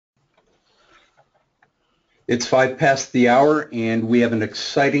It's 5 past the hour, and we have an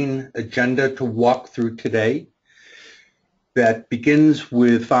exciting agenda to walk through today that begins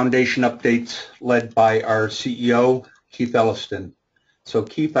with foundation updates led by our CEO, Keith Elliston. So,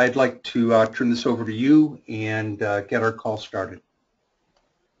 Keith, I'd like to turn this over to you and get our call started.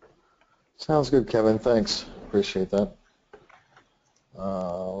 Sounds good, Kevin. Thanks. Appreciate that.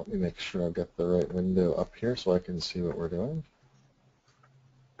 Let me make sure I've got the right window up here so I can see what we're doing.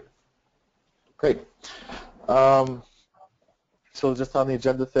 Great. So just on the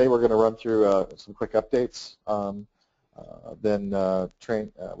agenda today, we're going to run through some quick updates. Then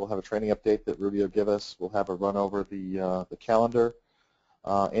we'll have a training update that Ruby will give us. We'll have a run over the calendar.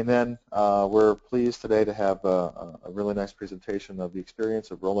 And then we're pleased today to have a really nice presentation of the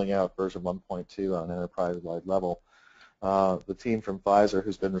experience of rolling out version 1.2 on an enterprise-wide level. The team from Pfizer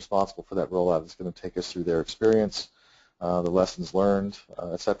who's been responsible for that rollout is going to take us through their experience, the lessons learned,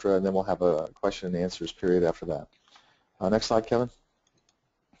 et cetera, and then we'll have a question and answers period after that. Next slide, Kevin.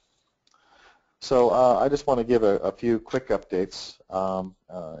 So I just want to give a few quick updates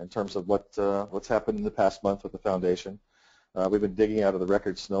in terms of what's happened in the past month with the foundation. We've been digging out of the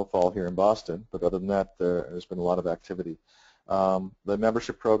record snowfall here in Boston, but other than that, there's been a lot of activity. The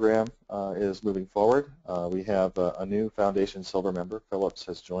membership program is moving forward. We have a new foundation silver member. Phillips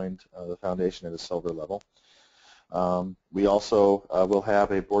has joined the foundation at a silver level. We also will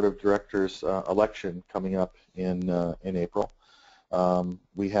have a board of directors election coming up in April.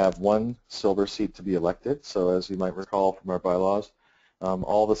 We have one silver seat to be elected, so as you might recall from our bylaws,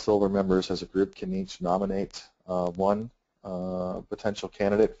 all the silver members as a group can each nominate one potential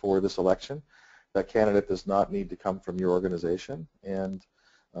candidate for this election. That candidate does not need to come from your organization, and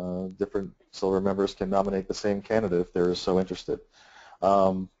different silver members can nominate the same candidate if they're so interested.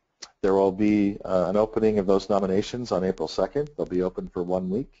 There will be an opening of those nominations on April 2nd. They'll be open for 1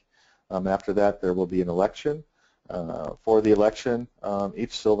 week. After that, there will be an election. For the election,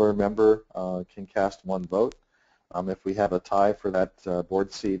 each silver member can cast one vote. If we have a tie for that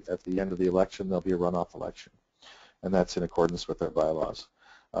board seat at the end of the election, there'll be a runoff election, and that's in accordance with our bylaws.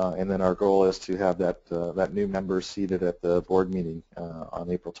 And then our goal is to have that new member seated at the board meeting on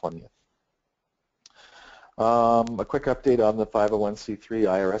April 20th. A quick update on the 501c3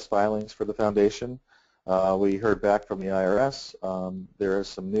 IRS filings for the foundation. We heard back from the IRS. There are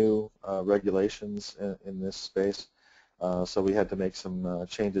some new regulations in this space, so we had to make some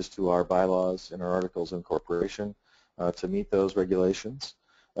changes to our bylaws and our articles of incorporation to meet those regulations.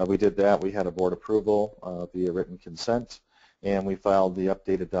 We did that. We had a board approval via written consent, and we filed the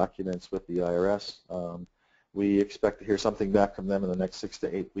updated documents with the IRS. We expect to hear something back from them in the next 6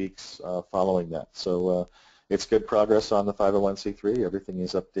 to 8 weeks following that. So it's good progress on the 501c3. Everything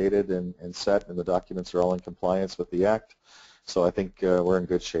is updated and set, and the documents are all in compliance with the Act. So I think we're in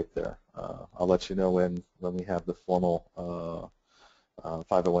good shape there. I'll let you know when we have the formal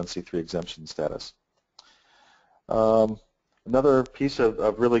 501c3 exemption status. Another piece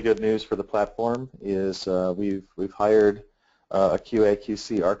of really good news for the platform is we've hired a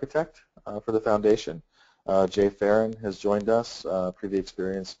QA/QC architect for the foundation. Jay Farron has joined us, previous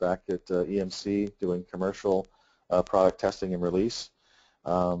experience back at EMC doing commercial product testing and release.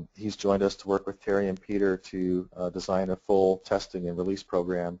 He's joined us to work with Terry and Peter to design a full testing and release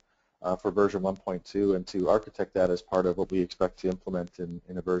program for version 1.2 and to architect that as part of what we expect to implement in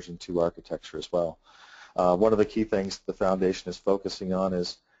a version 2 architecture as well. One of the key things the foundation is focusing on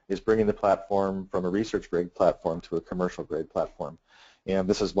is bringing the platform from a research-grade platform to a commercial-grade platform. And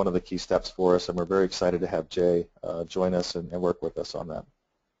this is one of the key steps for us, and we're very excited to have Jay join us and work with us on that.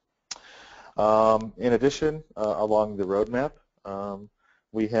 In addition, along the roadmap,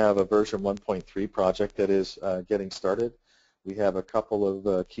 we have a version 1.3 project that is getting started. We have a couple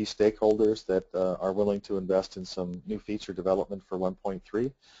of key stakeholders that are willing to invest in some new feature development for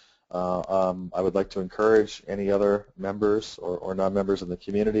 1.3. I would like to encourage any other members or non-members in the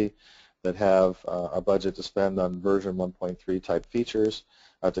community that have a budget to spend on version 1.3 type features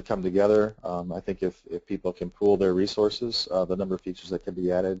to come together. I think if people can pool their resources, the number of features that can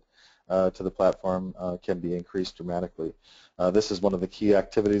be added to the platform can be increased dramatically. This is one of the key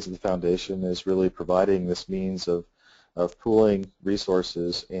activities of the foundation, is really providing this means of pooling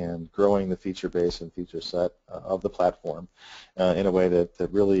resources and growing the feature base and feature set of the platform in a way that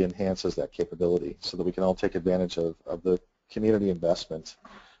really enhances that capability so that we can all take advantage of the community investment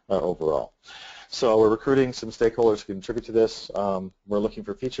overall. So we're recruiting some stakeholders to contribute to this. We're looking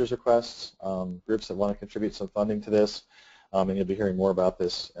for features requests, groups that want to contribute some funding to this, and you'll be hearing more about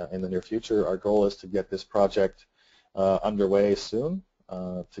this in the near future. Our goal is to get this project underway soon,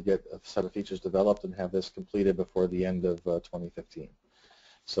 to get a set of features developed and have this completed before the end of 2015.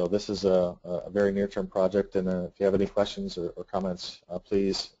 So this is a very near-term project, and if you have any questions or comments,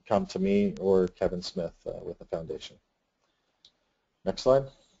 please come to me or Kevin Smith with the foundation. Next slide.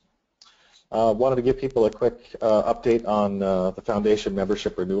 Wanted to give people a quick update on the foundation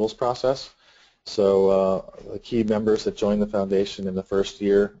membership renewals process. So the key members that joined the foundation in the first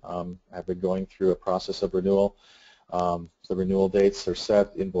year have been going through a process of renewal. The renewal dates are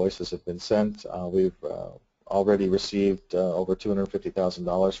set, invoices have been sent. We've already received over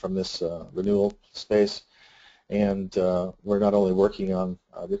 $250,000 from this renewal space, and we're not only working on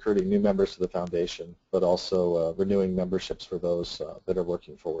recruiting new members to the foundation, but also renewing memberships for those that are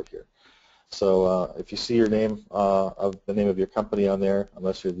working forward here. So if you see your name of the name of your company on there,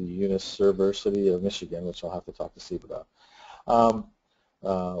 unless you're the University of Michigan, which I'll have to talk to Steve about,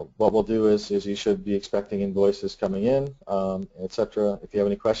 what we'll do is you should be expecting invoices coming in, etc. If you have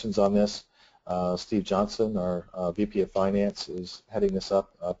any questions on this, Steve Johnson, our VP of Finance, is heading this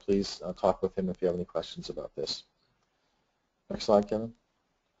up. Please talk with him if you have any questions about this. Next slide, Kevin.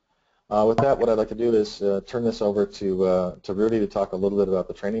 With that, what I'd like to do is turn this over to Rudy to talk a little bit about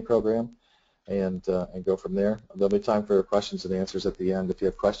the training program and go from there. There'll be time for questions and answers at the end. If you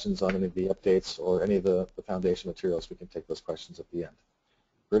have questions on any of the updates or any of the foundation materials, we can take those questions at the end.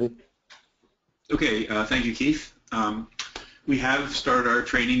 Rudy? Okay, thank you, Keith. We have started our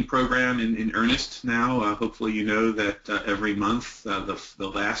training program in earnest now. Hopefully you know that every month,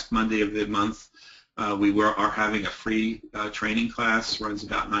 the last Monday of the month, we are having a free training class. Runs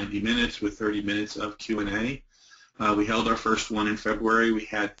about 90 minutes with 30 minutes of Q&A. We held our first one in February. We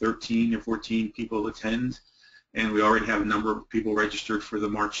had 13 or 14 people attend, and we already have a number of people registered for the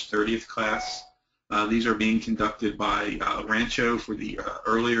March 30th class. These are being conducted by Rancho for the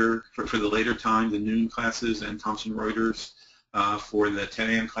for the later time, the noon classes, and Thomson Reuters for the 10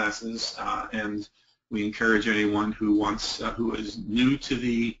 a.m. classes. And we encourage anyone who who is new to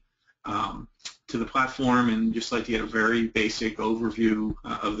the platform and just like to get a very basic overview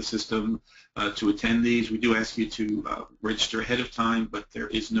of the system to attend these. We do ask you to register ahead of time, but there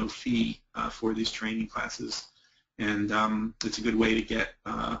is no fee for these training classes, and it's a good way to get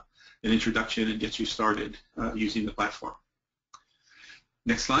an introduction and get you started using the platform.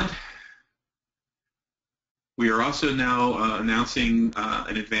 Next slide. We are also now announcing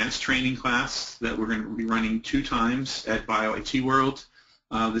an advanced training class that we're going to be running 2 times at BioIT World.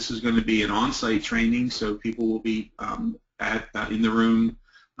 This is going to be an on-site training, so people will be in the room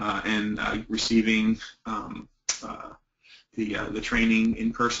and receiving the training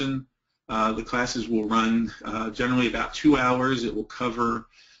in person. The classes will run generally about 2 hours. It will cover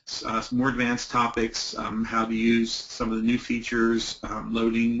some more advanced topics, how to use some of the new features,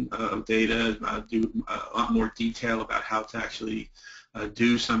 loading of data, do a lot more detail about how to actually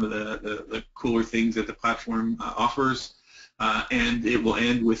do some of the cooler things that the platform offers. And it will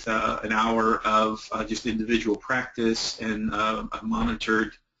end with an hour of just individual practice and a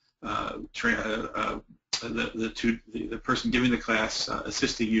monitored the person giving the class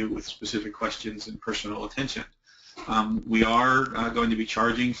assisting you with specific questions and personal attention. We are going to be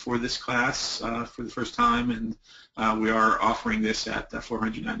charging for this class for the first time, and we are offering this at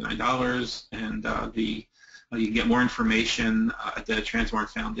 $499, and you can get more information at the Transmart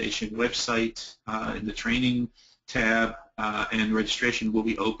Foundation website in the training tab, and registration will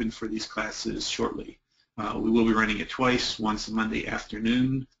be open for these classes shortly. We will be running it twice, once Monday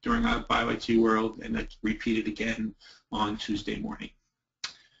afternoon during BioIT World, and then repeated again on Tuesday morning.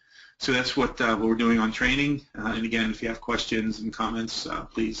 So that's what we're doing on training. And again, if you have questions and comments,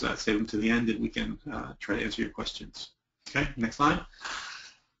 please save them to the end, and we can try to answer your questions. Okay, next slide.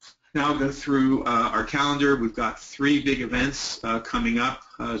 Now I'll go through our calendar. We've got 3 big events coming up,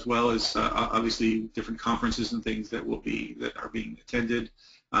 as well as obviously different conferences and things that are being attended.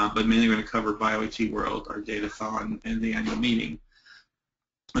 But mainly we're going to cover BioIT World, our Datathon, and the annual meeting.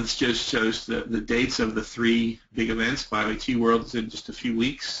 This just shows the dates of the 3 big events. BioIT World is in just a few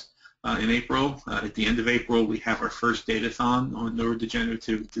weeks. In April, at the end of April, we have our first Datathon on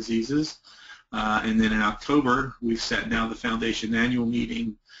neurodegenerative diseases. And then in October, we've set now the Foundation annual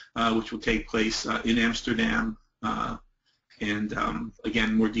meeting, which will take place in Amsterdam. And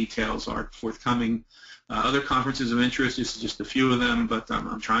again, more details are forthcoming. Other conferences of interest, this is just a few of them, but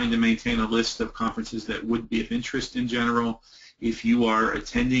I'm trying to maintain a list of conferences that would be of interest in general. If you are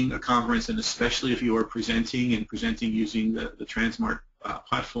attending a conference, and especially if you are presenting using the Transmart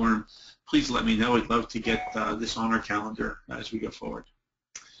platform, please let me know. I'd love to get this on our calendar as we go forward.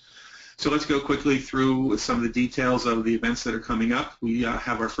 So let's go quickly through some of the details of the events that are coming up. We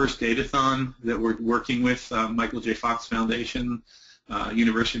have our first Datathon that we're working with Michael J. Fox Foundation,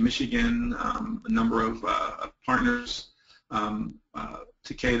 University of Michigan, a number of partners.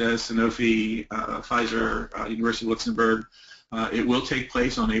 Takeda, Sanofi, Pfizer, University of Luxembourg. It will take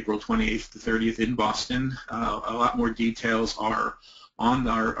place on April 28th to 30th in Boston. A lot more details are on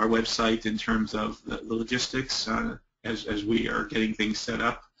our website in terms of the logistics as we are getting things set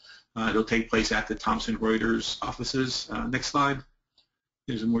up. It'll take place at the Thomson Reuters offices. Next slide.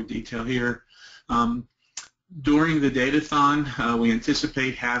 There's more detail here. During the Datathon, we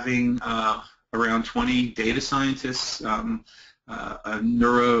anticipate having around 20 data scientists,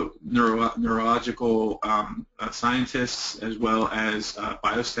 neurological scientists, as well as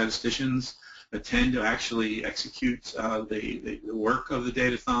biostatisticians attend to actually execute the work of the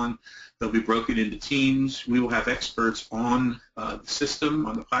Datathon. They'll be broken into teams. We will have experts on the system,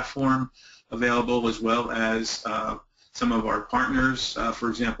 on the platform available, as well as some of our partners. For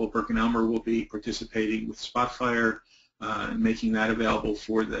example, PerkinElmer will be participating with Spotfire and making that available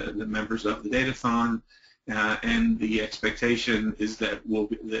for the members of the Datathon. And the expectation is that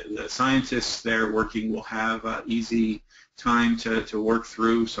the scientists there working will have easy time to work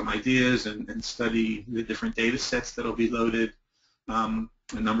through some ideas and study the different data sets that will be loaded.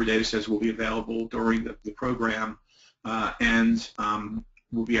 A number of data sets will be available during the program, and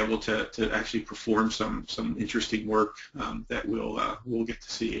we'll be able to actually perform some interesting work that we'll get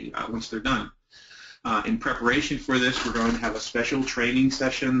to see once they're done. In preparation for this, we're going to have a special training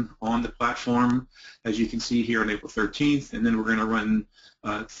session on the platform, as you can see here on April 13th, and then we're going to run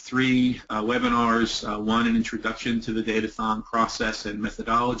 3 webinars, one an introduction to the Datathon process and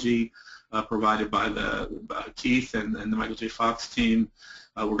methodology provided by Keith and the Michael J. Fox team.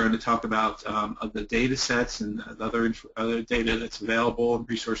 We're going to talk about the data sets and the other data that's available and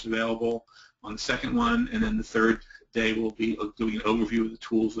resources available on the second one, and then the third day we'll be doing an overview of the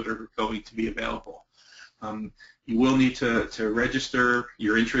tools that are going to be available. You will need to register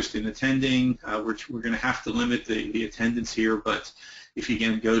your interest in attending. We're going to have to limit the attendance here, but if you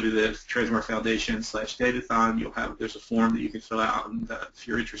can go to the Transmar Foundation/Datathon, there's a form that you can fill out, and if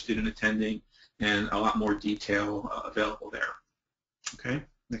you're interested in attending, and a lot more detail available there. Okay,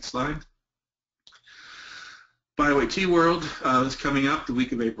 next slide. BioAT World is coming up the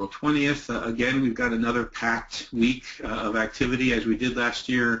week of April 20th. Again, we've got another packed week of activity as we did last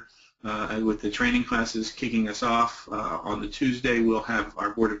year. With the training classes kicking us off on the Tuesday, we'll have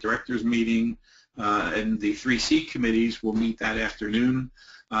our board of directors meeting, and the 3C committees will meet that afternoon.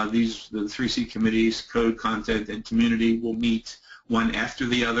 The 3C committees, code, content, and community, will meet one after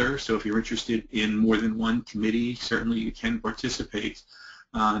the other. So if you're interested in more than one committee, certainly you can participate.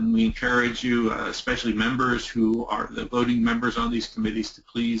 And we encourage you, especially members who are the voting members on these committees, to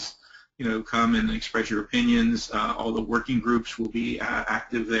please come and express your opinions. All the working groups will be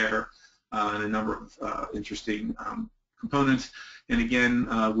active there, and a number of interesting components. And again,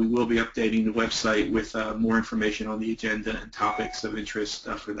 we will be updating the website with more information on the agenda and topics of interest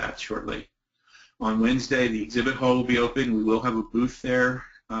for that shortly. On Wednesday, the exhibit hall will be open. We will have a booth there.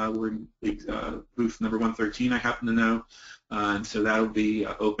 We're in booth number 113, I happen to know. And so that will be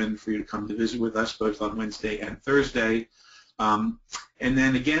open for you to come to visit with us both on Wednesday and Thursday. And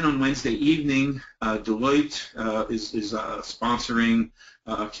then again on Wednesday evening, Deloitte is sponsoring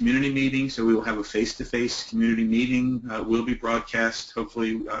a community meeting, so we will have a face-to-face community meeting. Will be broadcast,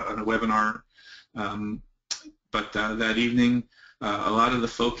 hopefully on a webinar, but that evening a lot of the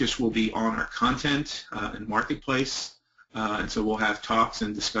focus will be on our content and marketplace, and so we'll have talks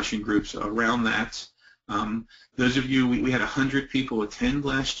and discussion groups around that. Those of you, we had 100 people attend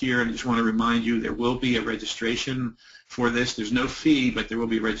last year, and I just want to remind you there will be a registration for this. There's no fee, but there will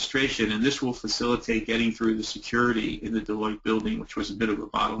be registration, and this will facilitate getting through the security in the Deloitte building, which was a bit of a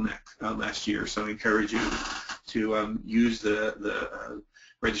bottleneck last year. So I encourage you to use the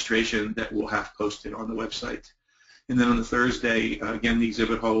registration that we'll have posted on the website. And then on the Thursday, again, the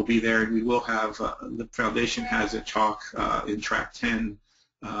exhibit hall will be there, and we will have, the foundation has a talk in track 10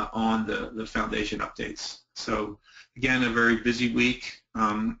 on the foundation updates. So again, a very busy week,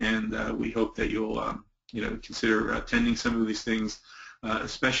 and we hope that you'll consider attending some of these things,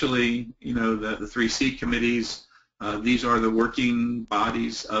 especially the 3C committees. These are the working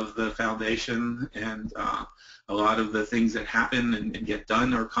bodies of the foundation, and a lot of the things that happen and get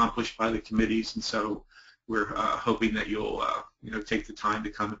done are accomplished by the committees, and so we're hoping that you'll take the time to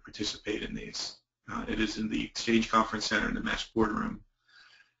come and participate in these. It is in the Exchange Conference Center in the Mesh Boardroom.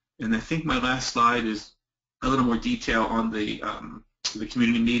 And I think my last slide is a little more detail on the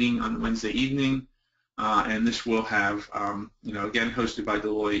community meeting on Wednesday evening, and this will have, again, hosted by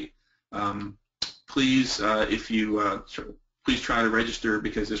Deloitte. Please, please try to register,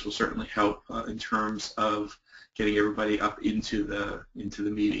 because this will certainly help in terms of getting everybody up into the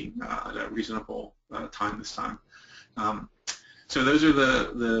meeting at a reasonable time this time. So those are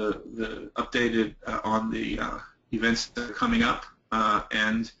the updated on the events that are coming up,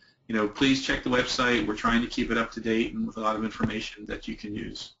 and please check the website. We're trying to keep it up to date and with a lot of information that you can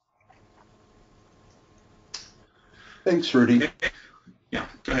use. Thanks, Rudy. Okay. Yeah,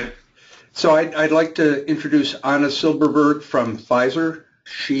 go ahead. So I'd like to introduce Anna Silberberg from Pfizer.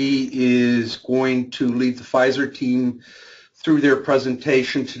 She is going to lead the Pfizer team through their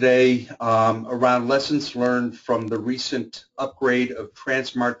presentation today around lessons learned from the recent upgrade of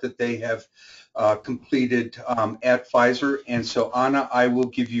Transmart that they have completed at Pfizer. And so, Anna, I will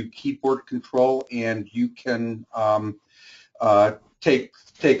give you keyboard control, and you can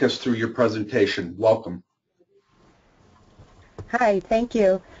take us through your presentation. Welcome. Hi, thank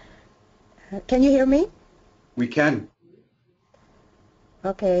you. Can you hear me? We can.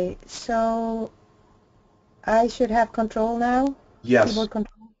 Okay, so I should have control now? Yes. Keyboard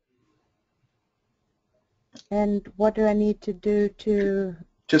control. And what do I need to do to...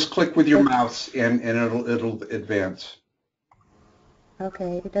 Just click with your mouse and it'll advance.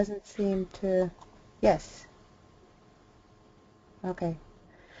 Okay, it doesn't seem to... Yes. Okay.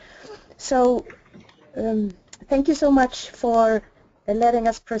 So, thank you so much for letting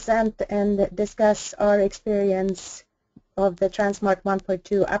us present and discuss our experience of the Transmart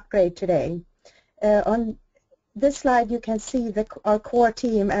 1.2 upgrade today. On this slide you can see our core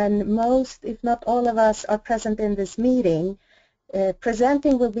team, and most, if not all of us, are present in this meeting.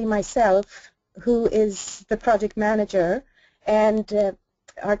 Presenting will be myself, who is the project manager, and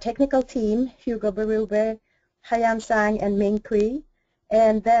our technical team, Hugo Berube, Haiyan Zhang, and Ming Cui,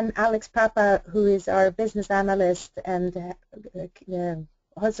 and then Alex Papa, who is our business analyst and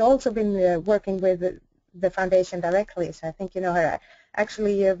has also been working with the foundation directly, so I think you know her.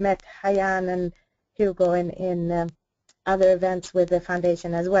 Actually, you've met Haiyan and Hugo in other events with the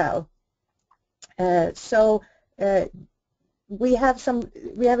foundation as well. We have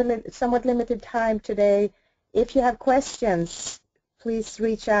a somewhat limited time today. If you have questions, please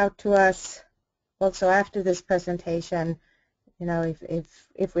reach out to us also after this presentation,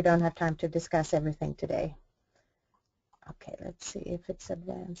 if we don't have time to discuss everything today. Okay, let's see if it's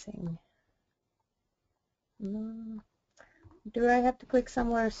advancing. Do I have to click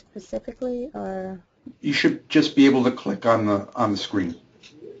somewhere specifically, or? You should just be able to click on the screen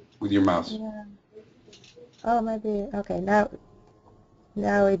with your mouse. Yeah. Oh, maybe. Okay, now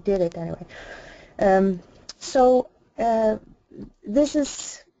it did it anyway. This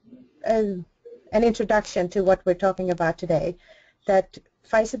is an introduction to what we're talking about today. That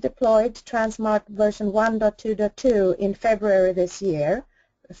Pfizer deployed Transmart version 1.2.2 in February this year,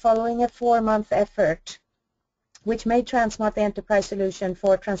 following a 4-month effort, which made Transmart the enterprise solution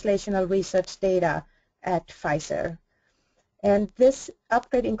for translational research data at Pfizer. And this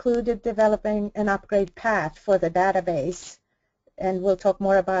upgrade included developing an upgrade path for the database, and we'll talk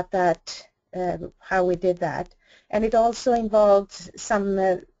more about that, how we did that. And it also involved some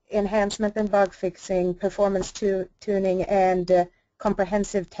enhancement and bug fixing, performance tuning, and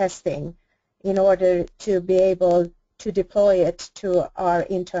comprehensive testing in order to be able to deploy it to our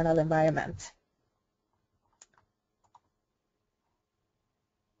internal environment.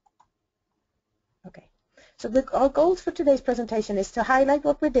 Okay. So our goals for today's presentation is to highlight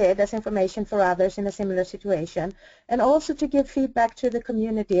what we did as information for others in a similar situation, and also to give feedback to the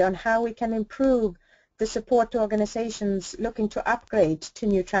community on how we can improve the support to organizations looking to upgrade to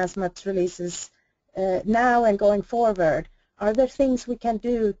new Transmart releases now and going forward. Are there things we can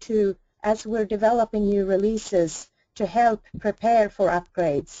do to, as we're developing new releases, to help prepare for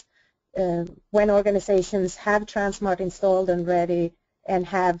upgrades when organizations have Transmart installed and ready and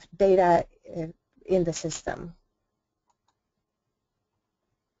have data in the system?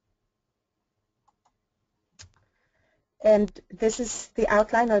 And this is the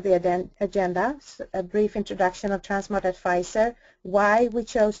outline of the agenda, a brief introduction of Transmart at Pfizer, why we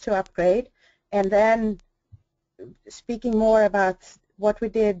chose to upgrade, and then speaking more about what we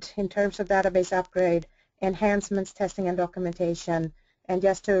did in terms of database upgrade, enhancements, testing, and documentation, and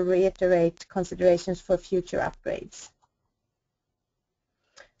just to reiterate considerations for future upgrades.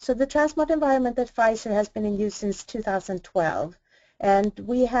 So the Transmart environment at Pfizer has been in use since 2012, and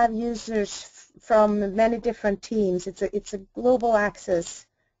we have users from many different teams. It's a global access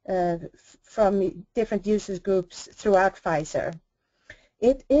from different users groups throughout Pfizer.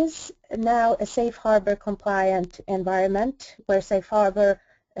 It is now a Safe Harbor compliant environment where Safe Harbor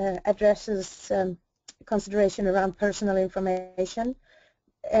addresses consideration around personal information.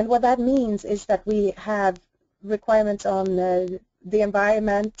 And what that means is that we have requirements on the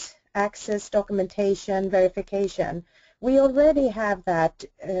environment, access, documentation, verification. We already have that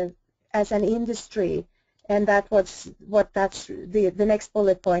as an industry, And that was what the next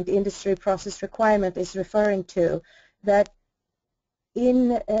bullet point, industry process requirement, is referring to, that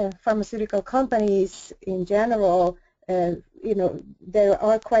in pharmaceutical companies in general, there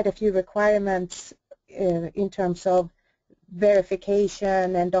are quite a few requirements in terms of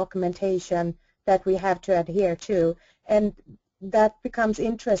verification and documentation that we have to adhere to, and that becomes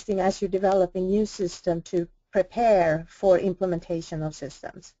interesting as you develop a new system to prepare for implementation of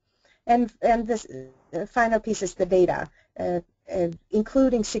systems. And this final piece is the data,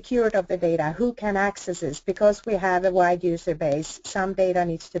 including security of the data. Who can access this? Because we have a wide user base, some data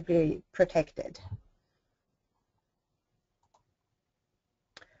needs to be protected.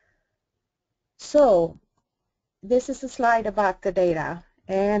 So this is a slide about the data,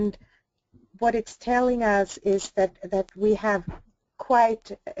 and what it's telling us is that we have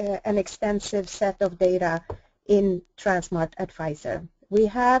quite an extensive set of data in Transmart at Pfizer. We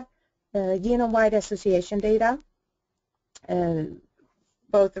have genome-wide association data,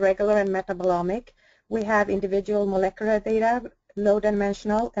 both regular and metabolomic. We have individual molecular data,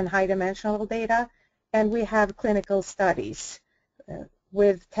 low-dimensional and high-dimensional data, and we have clinical studies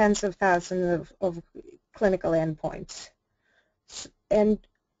with tens of thousands of clinical endpoints. And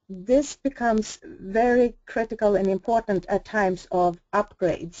this becomes very critical and important at times of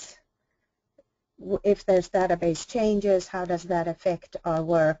upgrades. If there's database changes, how does that affect our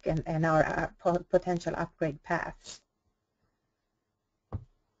work and our potential upgrade paths?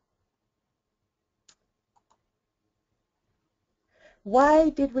 Why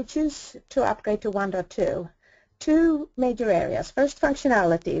did we choose to upgrade to 1.2? Two major areas. First,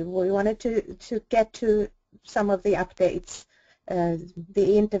 functionality. We wanted to get to some of the updates, the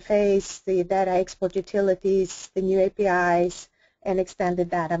interface, the data export utilities, the new APIs, and extended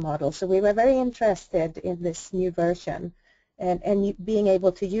data model. So we were very interested in this new version and being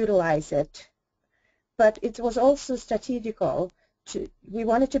able to utilize it. But it was also strategical. We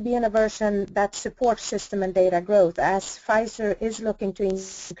wanted to be in a version that supports system and data growth, as Pfizer is looking to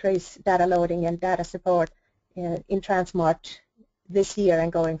increase data loading and data support in Transmart this year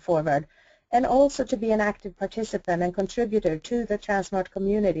and going forward, and also to be an active participant and contributor to the Transmart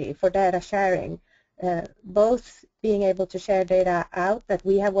community for data sharing, both being able to share data out that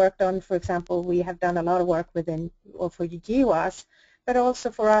we have worked on. For example, we have done a lot of work within or for GWAS, but also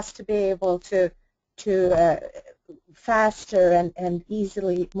for us to be able to faster and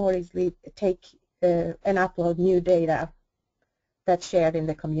more easily take and upload new data that's shared in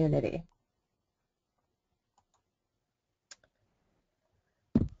the community.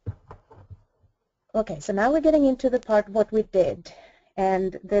 Okay, so now we're getting into the part what we did,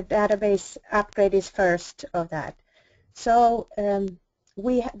 and the database upgrade is first of that. So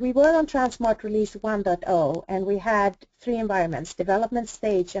we were on Transmart release 1.0, and we had 3 environments: development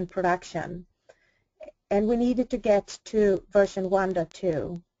stage and production, and we needed to get to version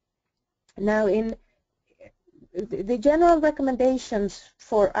 1.2. Now, in the general recommendations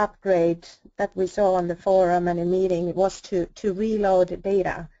for upgrade that we saw on the forum and in meeting was to reload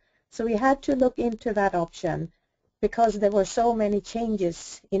data. So we had to look into that option because there were so many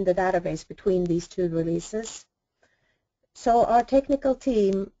changes in the database between these 2 releases. So our technical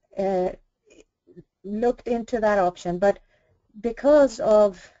team looked into that option, but because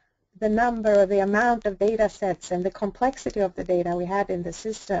of the amount of data sets and the complexity of the data we had in the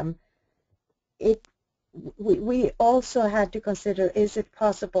system, we also had to consider, is it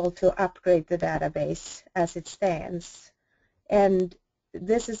possible to upgrade the database as it stands? And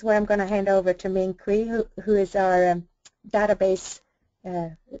this is where I'm going to hand over to Ming Kui, who is our database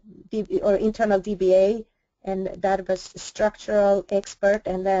or internal DBA and database structural expert,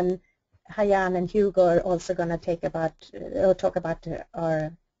 and then Hayan and Hugo are also going to talk about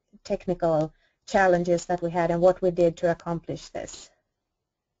our technical challenges that we had and what we did to accomplish this.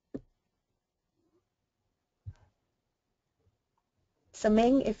 So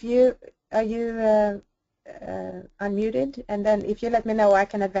Ming, are you unmuted? And then if you let me know, I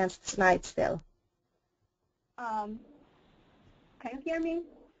can advance the slide still. Can you hear me?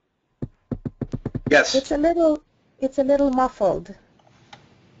 Yes. It's a little muffled.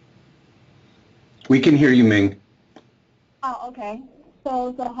 We can hear you, Ming. Oh, okay.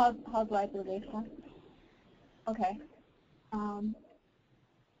 So how do I do this one? Okay.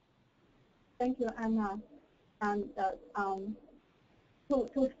 Thank you, Anna. And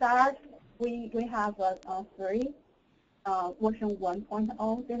to start, we have 3 version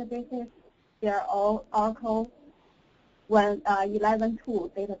 1.0 databases. They are all Oracle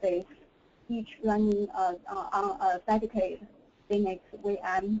 11.2 database, each running on a dedicated Linux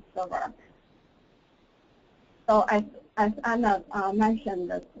VM server. So as as Anna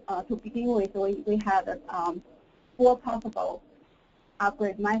mentioned, to begin with, we had 4 possible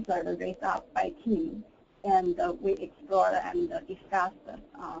upgrade methods raised up by team, and we explored and discussed them.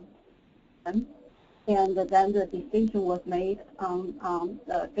 And then the decision was made on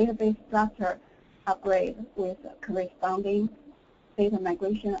the database structure upgrade with corresponding data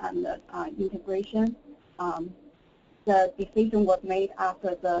migration and integration. The decision was made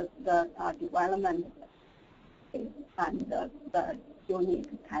after the development and the unit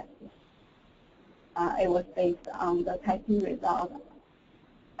testing. It was based on the testing result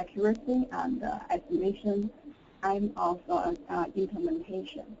accuracy and estimation time of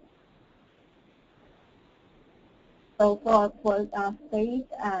implementation. So for stage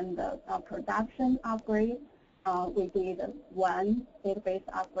and production upgrade, we did 1 database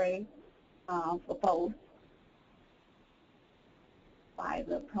upgrade for both by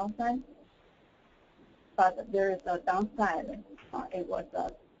the process. But there is a downside. It was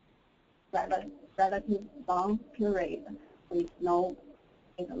a relative long period with no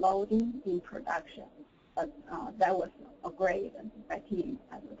data loading in production. But that was agreed by team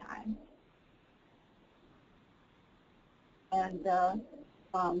at the time. And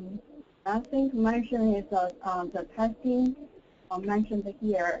last thing to mention is the testing mentioned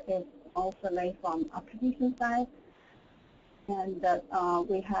here is also laid from application side. And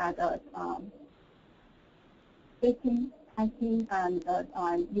we had system testing and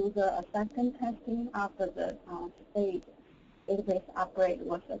user acceptance testing after the stage database upgrade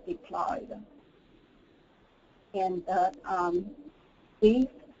was deployed. And this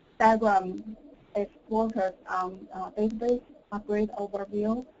diagram is focused on database upgrade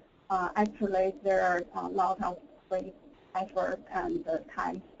overview. Actually, there are a lot of great effort and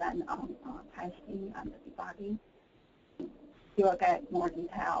time spent on testing and debugging. You will get more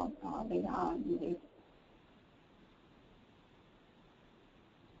detail later on in this.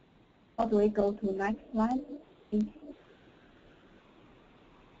 How do we go to next slide, please?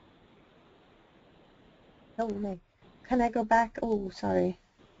 Oh, no. Can I go back? Oh, sorry.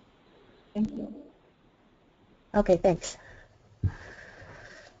 Thank you. Okay, thanks.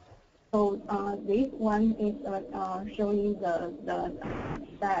 So this one is showing the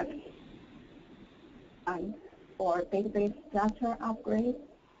steps for database structure upgrade.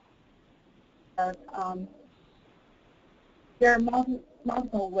 There are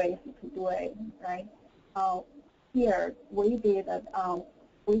multiple ways to do it, right? Here we did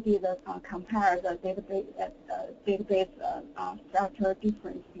compare the database structure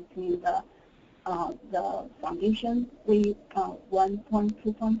difference between the foundation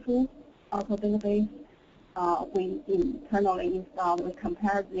 1.2.2 auto database we internally installed. We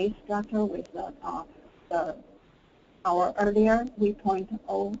compared this structure with our earlier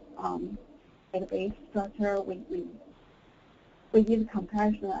 3.0 database structure. We did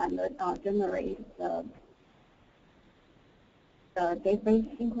comparison and generate the database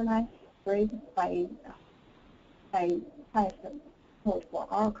synchronized grade by test code for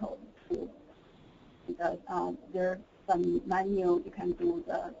Oracle too. Because there's some menu you can do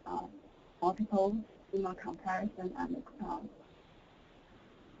the multiple schema comparison and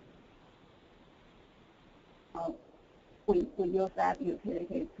we use that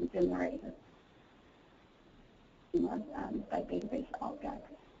utility to generate schemas and by database objects.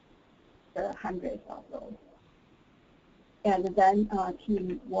 There are hundreds of those. And then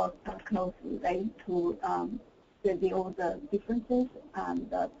team worked closely to review the differences and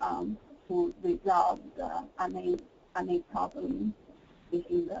to resolve any problem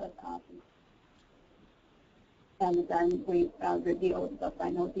within the and then we revealed the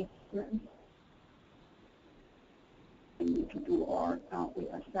final difference we need to do or we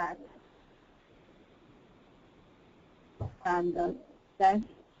accept. And that's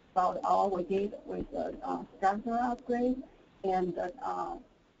about all we did with the structure upgrade. And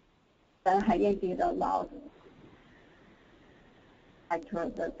then Haiyan did a lot actually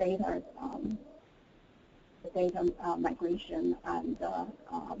the data migration and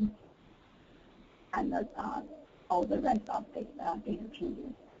all the rest of the data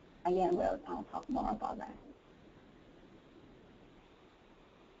changes. Again, we'll talk more about that.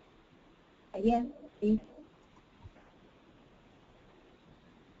 Again, please.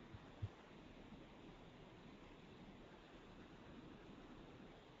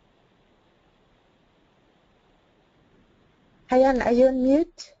 Haiyan, are you on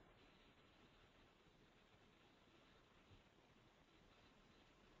mute?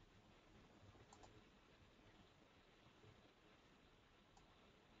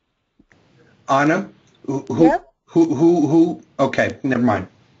 Anna? Yep. Who? Okay, never mind.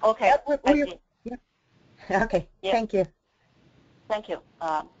 Okay. Yep. Okay, Yeah. thank you. Thank you.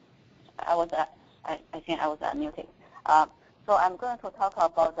 I think I was unmuted. So I'm going to talk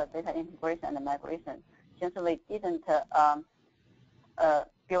about the data integration and migration. Since we didn't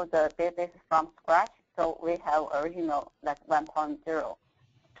build the database from scratch, so we have original like 1.0,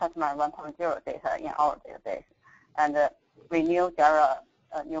 Trustmark 1.0 data in our database. And we knew there are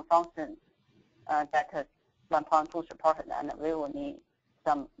new functions that 1.2 supported, and we will need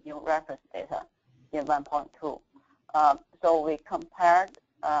some new reference data in 1.2. So we compared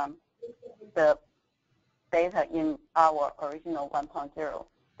the data in our original 1.0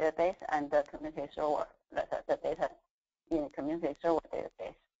 database and the community server, the data in the community server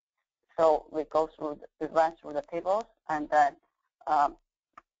database. So we went through the tables, and then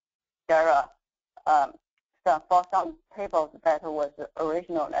there are for some tables that was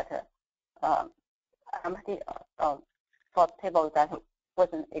original that empty, for tables that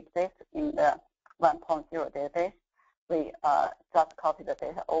wasn't exist in the 1.0 database, we just copy the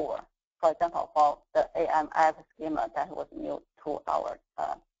data over. For example, for the AMF schema that was new to our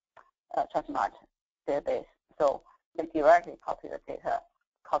Trustmark database, so we directly copy the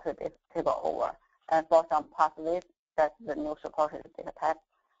this table over. And for some pathways, that's the new supported data type,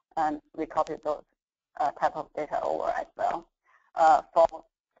 and we copy those type of data over as well. For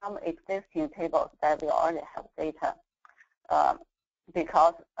some existing tables that we already have data,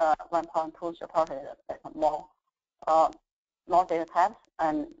 because 1.2 supported more data types,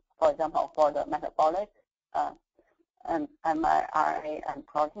 and for example, for the metabolic and mRNA and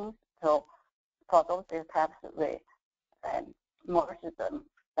proteins, so for those data types, we merge them,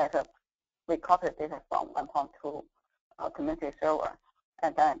 we copy the data from 1.2 community server,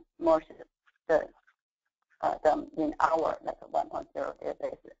 and then merge them in our 1.0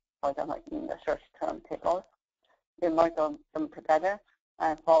 database. For example, in the search term tables, we merge them together,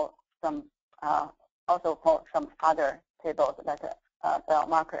 and for some also for some other tables that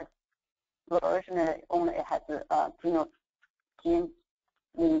biomarkers. We originally only had gene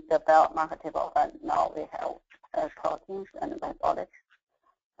in the biomarker table, and now we have proteins and metabolics.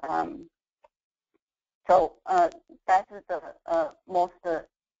 So that is the most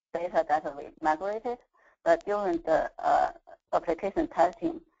data that we migrated. But during the application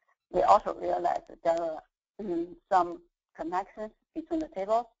testing, we also realized there are some connections between the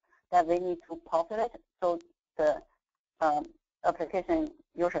tables that we need to populate, so the application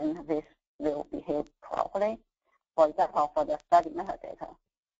user interface will behave properly. For example, for the study metadata,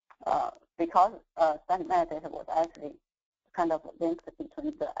 because study metadata was actually kind of linked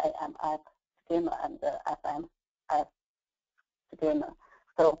between the AMF schema and the FMF schema.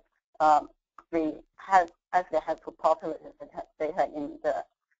 So we actually have to populate the data in the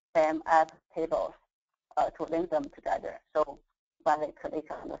AMF tables to link them together. So when we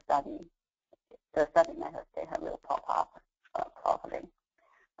click on the study metadata will pop up properly.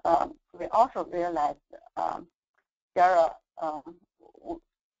 We also realized there are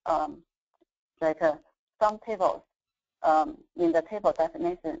some tables in the table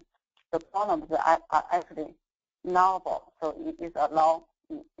definition, the columns are actually nullable, so it is a null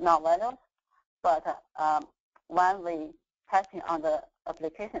value. But when we testing on the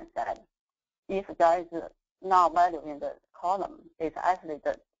application side, if there is a null value in the column, it's actually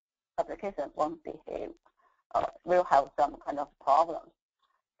the application won't behave, will have some kind of problems.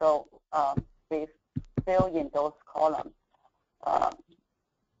 So we fill in those columns by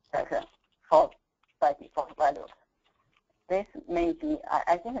default values. This may be,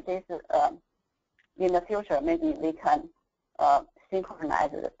 I think this in the future, maybe we can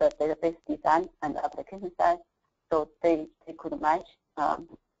synchronize the database design and the application side so they could match.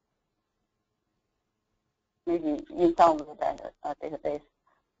 Maybe in some way that database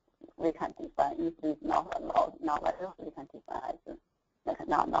we can define, if it's not a null value, we can define as like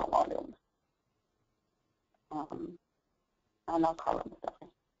null volume. Not column,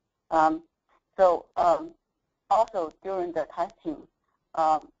 sorry. So also during the testing,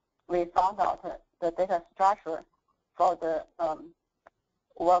 we found out the data structure for the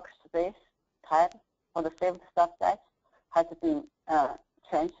workspace type for the saved subset has been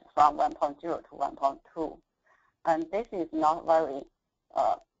changed from 1.0 to 1.2. And this is not very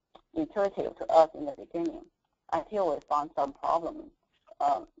intuitive to us in the beginning until we found some problem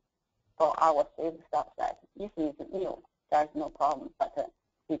for our saved subset. If it's new, there's no problem. But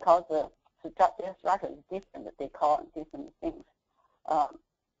because the data structure is different, they call different things.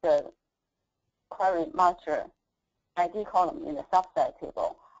 The query master ID column in the subset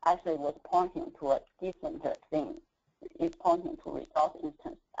table actually was pointing to a different thing. It's pointing to resource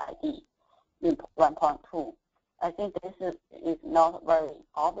instance ID in 1.2. I think this is not very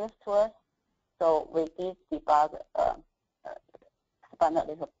obvious to us, so we did spend a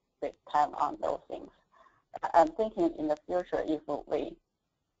little bit time on those things. I'm thinking in the future if we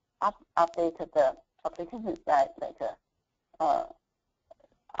update the application side, like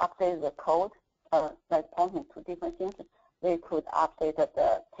update the code, like pointing to different things, we could update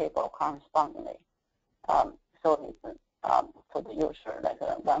the table correspondingly. So it's, for the user, like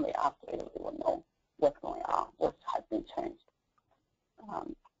when we update, we will know what's going on, what has been changed.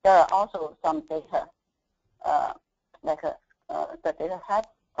 There are also some data, like the data type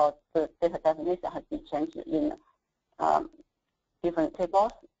or the data definition has been changed in different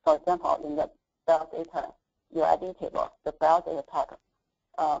tables. For example, in the bell data UID table, the bell data type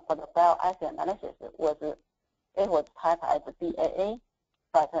for the bell assay analysis was typed as BAA,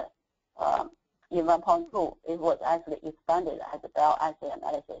 but in 1.2 it was actually expanded as a bell assay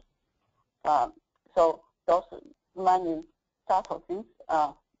analysis. So those many subtle things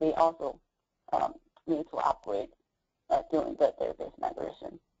we also need to upgrade during the database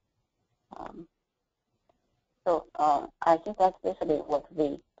migration. So I think that's basically what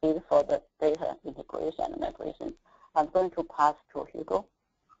we did for the data integration and migration. I'm going to pass to Hugo.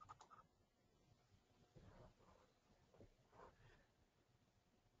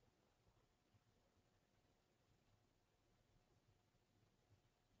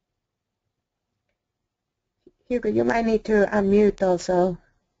 Hugo, you might need to unmute also.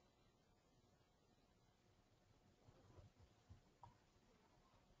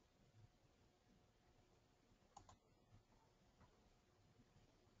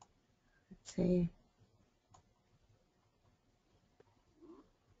 Let's see.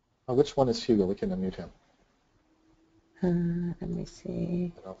 Which one is Hugo? We can unmute him. Let me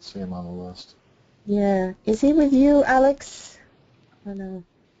see. I don't see him on the list. Yeah. Is he with you, Alex? Oh, no.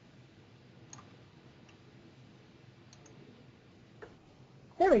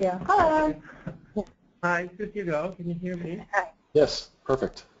 There we go. Hello. Hi, this is Hugo. Can you hear me? Yes,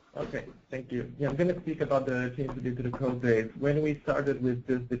 perfect. Okay, thank you. Yeah, I'm going to speak about the change we did to the code base. When we started with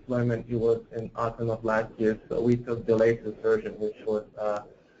this deployment, it was in autumn of last year, so we took the latest version, which was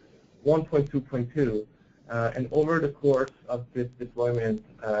 1.2.2. And over the course of this deployment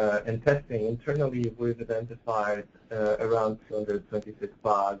and testing internally, we've identified around 226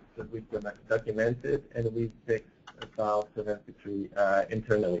 bugs that we've documented, and we've fixed about 73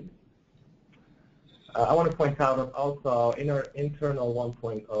 internally. I want to point out that also in our internal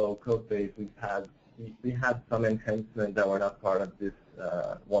 1.0 code base, we had some enhancements that were not part of this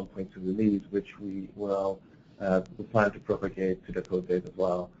 1.2 release, which we plan to propagate to the code base as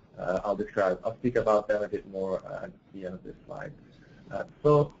well. I'll speak about them a bit more at the end of this slide.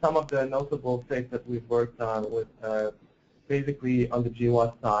 So some of the notable things that we've worked on was basically on the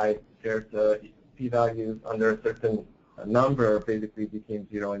GWAS side, there's p-values under a certain number basically became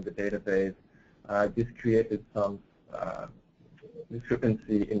 0 in the database. This created some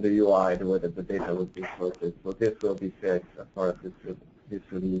discrepancy in the UI, the way that the data was being sorted. So this will be fixed as far as this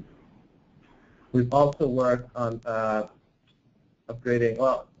release. We've also worked on upgrading,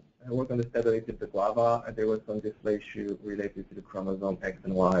 I worked on the stability of the Guava, and there was some display issue related to the chromosome X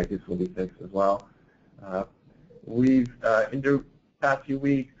and Y. This will be fixed as well. In the past few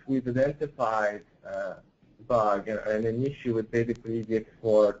weeks, we've identified bug and an issue with basically the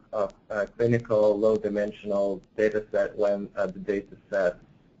export of clinical low-dimensional data set when the data set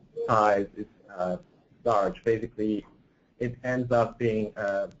size is large. Basically, it ends up being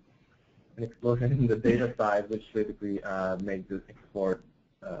an explosion in the data size, which basically makes the export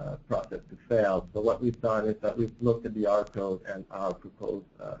process to fail. So what we've done is that we've looked at the R code and are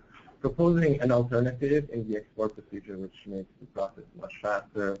proposing an alternative in the export procedure, which makes the process much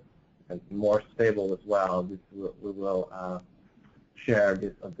faster and more stable as well. We will share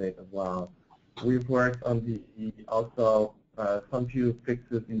this update as well. We've worked on also some few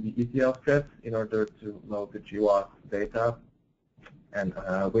fixes in the ETL scripts in order to load the GWAS data. And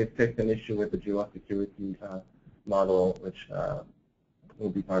we've fixed an issue with the GWAS security model, which will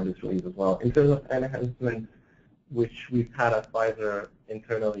be part of this release as well. In terms of enhancements, which we've had at Pfizer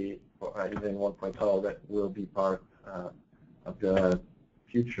internally for using 1.0 that will be part of the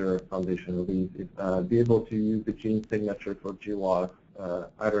future foundation release is be able to use the gene signature for GWAS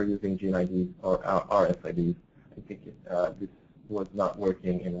either using gene IDs or RSIDs. I think this was not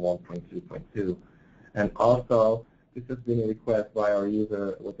working in 1.2.2. And also, this has been a request by our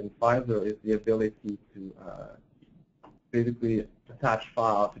user within Pfizer is the ability to basically attach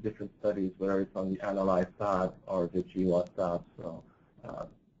files to different studies, whether it's on the analyze tab or the GWAS tab. So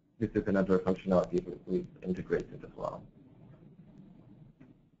this is another functionality that we've integrated as well.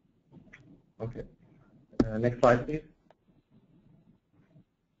 Okay. Next slide, please.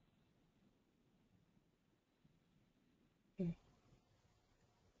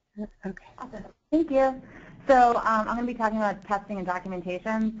 Okay. Awesome. Thank you. So I'm going to be talking about testing and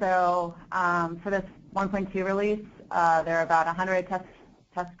documentation. So for this 1.2 release, there are about 100 test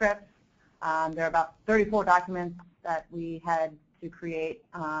scripts. There are about 34 documents that we had to create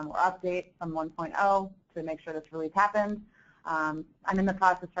or update from 1.0 to make sure this release happens. I'm in the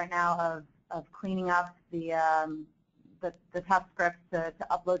process right now of cleaning up the test scripts to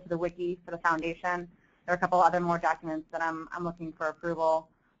upload to the wiki for the foundation. There are a couple other more documents that I'm looking for approval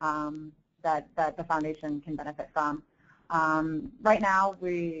that the foundation can benefit from. Right now,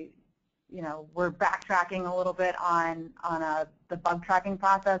 we're backtracking a little bit on the bug tracking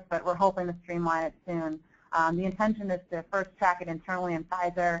process, but we're hoping to streamline it soon. The intention is to first track it internally in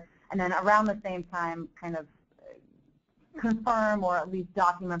Pfizer, and then around the same time, kind of confirm or at least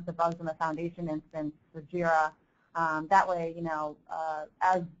document the bugs in the foundation instance for JIRA. That way,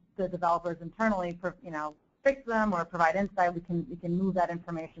 as the developers internally, fix them or provide insight, we can move that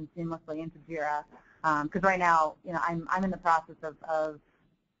information seamlessly into JIRA. Because right now, I'm in the process of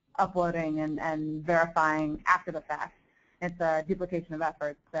uploading and verifying after the fact. It's a duplication of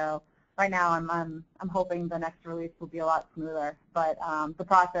effort. So right now, I'm hoping the next release will be a lot smoother. But the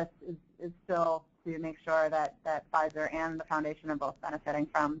process is still to make sure that Pfizer and the foundation are both benefiting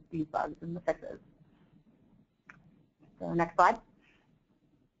from these bugs and the fixes. So next slide.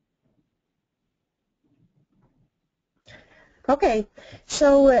 Okay,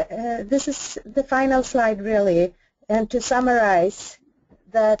 so this is the final slide really, and to summarize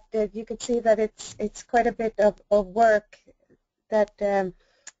that you can see that it's quite a bit of work that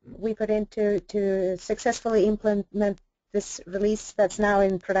we put into to successfully implement this release that's now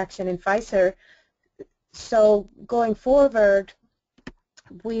in production in Pfizer. So going forward,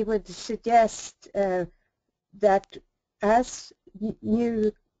 we would suggest that as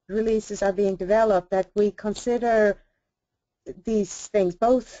new releases are being developed, that we consider these things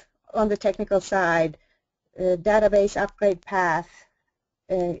both on the technical side, database upgrade path,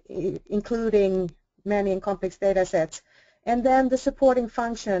 including many and complex data sets, and then the supporting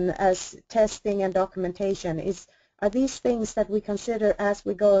function as testing and documentation. Are these things that we consider as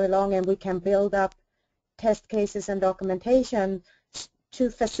we go along, and we can build up test cases and documentation to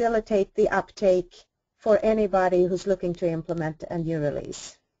facilitate the uptake for anybody who's looking to implement a new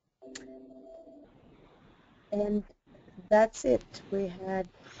release. And that's it. We had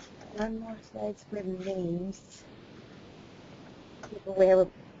one more slide with names. We have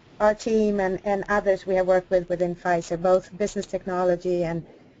our team and others we have worked with within Pfizer, both business technology and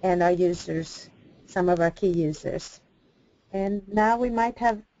our users, some of our key users. And now we might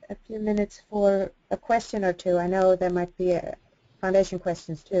have a few minutes for a question or two. I know there might be foundation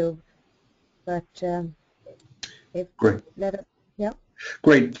questions too, but if Great. Yeah.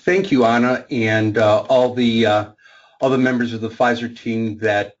 Great. Thank you, Anna, and all the members of the Pfizer team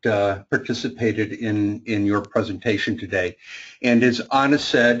that participated in your presentation today. And as Anna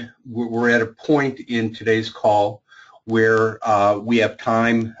said, we're at a point in today's call where we have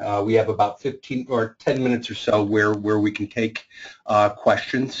time. We have about 15 or 10 minutes or so where we can take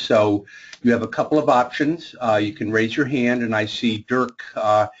questions. So you have a couple of options. You can raise your hand, and I see Dirk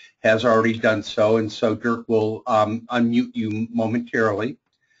has already done so, and so Dirk will unmute you momentarily.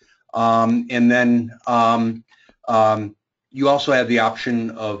 And then you also have the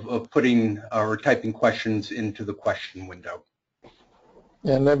option of putting or typing questions into the question window.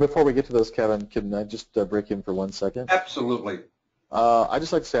 And then before we get to those, Kevin, can I just break in for 1 second? Absolutely. I'd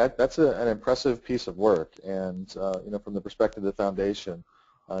just like to say that's an impressive piece of work, and from the perspective of the foundation,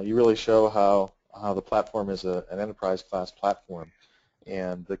 you really show how the platform is an enterprise-class platform,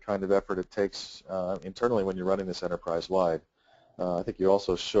 and the kind of effort it takes internally when you're running this enterprise-wide. I think you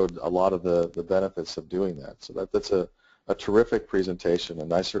also showed a lot of the benefits of doing that. So that's a terrific presentation,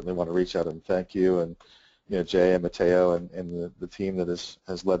 and I certainly want to reach out and thank you and Jay and Matteo and the team that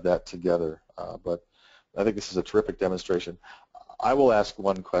has led that together. But I think this is a terrific demonstration. I will ask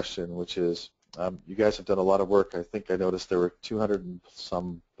one question, which is, you guys have done a lot of work. I think I noticed there were 200 and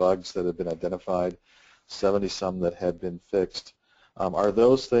some bugs that have been identified, 70 some that had been fixed. Are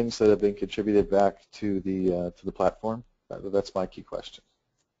those things that have been contributed back to the platform? That's my key question.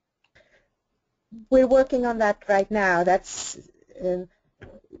 We're working on that right now. That's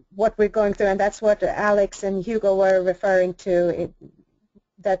what we're going through, and that's what Alex and Hugo were referring to,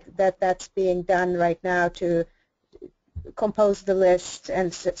 that's being done right now to compose the list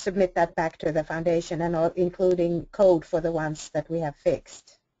and submit that back to the foundation, and including code for the ones that we have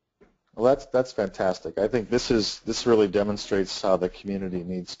fixed. Well, that's fantastic. I think this really demonstrates how the community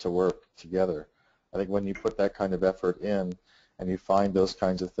needs to work together. I think when you put that kind of effort in and you find those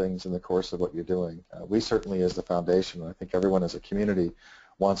kinds of things in the course of what you're doing, we certainly as the foundation, I think everyone as a community,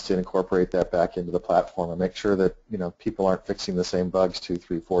 wants to incorporate that back into the platform and make sure that people aren't fixing the same bugs 2,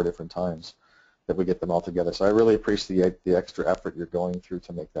 3, 4 different times, that we get them all together. So I really appreciate the extra effort you're going through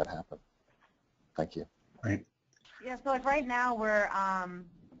to make that happen. Thank you. Right. Yeah, so like right now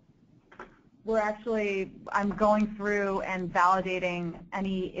I'm going through and validating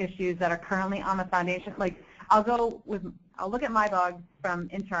any issues that are currently on the foundation. Like I'll look at my bugs from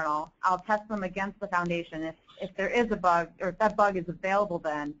internal. I'll test them against the foundation. If there is a bug, or if that bug is available,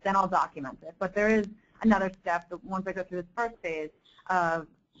 then I'll document it. But there is another step that once I go through this first phase of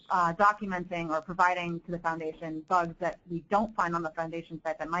documenting or providing to the foundation bugs that we don't find on the foundation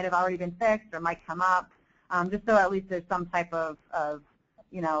site that might have already been fixed or might come up, just so at least there's some type of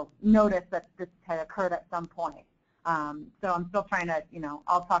notice that this had occurred at some point. So I'm still trying to,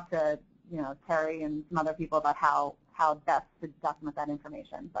 I'll talk to, Terry and some other people about how best to document that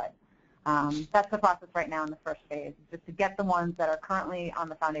information. But that's the process right now in the first phase, just to get the ones that are currently on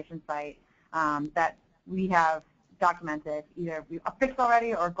the foundation site that we have documented, either we fixed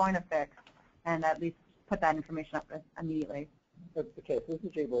already or going to fix, and at least put that information up immediately. Okay, so this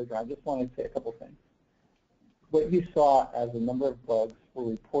is Jay Berger. I just wanted to say a couple things. What you saw as a number of bugs were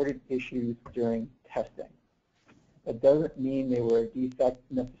reported issues during testing. That doesn't mean they were a defect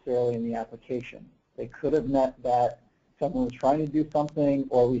necessarily in the application. They could have meant that someone was trying to do something,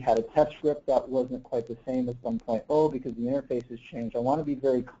 or we had a test script that wasn't quite the same as 1.0 because the interface has changed. I want to be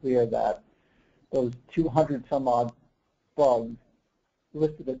very clear that those 200 some odd bugs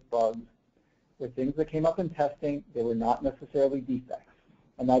listed as bugs were things that came up in testing. They were not necessarily defects.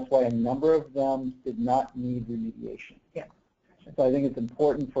 And that's why a number of them did not need remediation. Yeah. So I think it's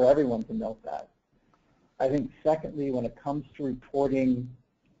important for everyone to note that. I think secondly, when it comes to reporting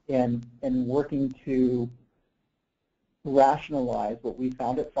and working to rationalize what we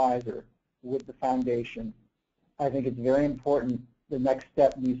found at Pfizer with the foundation, I think it's very important. The next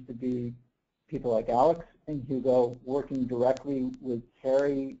step needs to be people like Alex and Hugo working directly with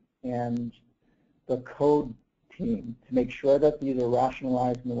Terry and the code team to make sure that these are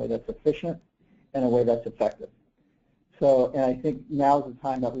rationalized in a way that's efficient and a way that's effective. So, and I think now's the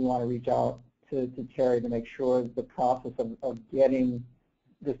time that we want to reach out to Terry to make sure that the process of getting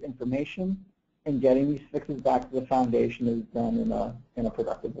this information and getting these fixes back to the foundation is done in a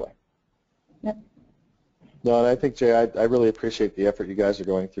productive way. Yep. No, and I think, Jay, I really appreciate the effort you guys are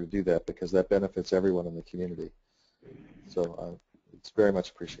going through to do that, because that benefits everyone in the community. So it's very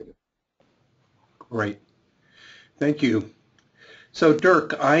much appreciated. Great. Thank you. So,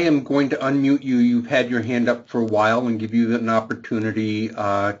 Dirk, I am going to unmute you. You've had your hand up for a while, and give you an opportunity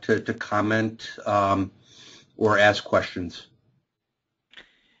to comment or ask questions.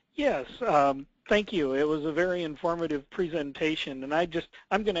 Yes, thank you. It was a very informative presentation, and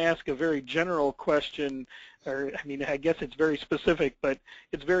I'm going to ask a very general question, or I mean, I guess it's very specific, but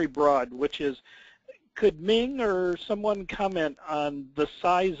it's very broad, which is, could Ming or someone comment on the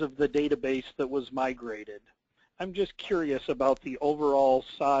size of the database that was migrated? I'm just curious about the overall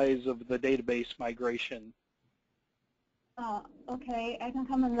size of the database migration. Okay, I can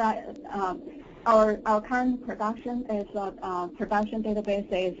comment that our current production is production database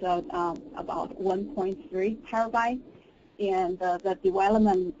is about 1.3 terabytes, and the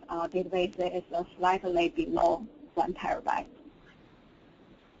development database is slightly below 1 terabyte.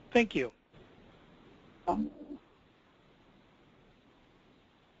 Thank you.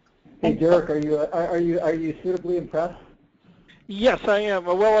 Hey, Derek, are you suitably impressed? Yes, I am.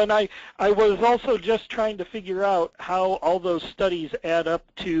 Well, and I was also just trying to figure out how all those studies add up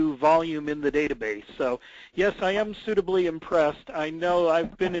to volume in the database. So, yes, I am suitably impressed. I know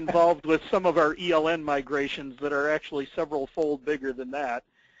I've been involved with some of our ELN migrations that are actually several-fold bigger than that.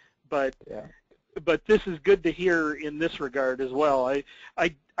 But yeah. But this is good to hear in this regard as well.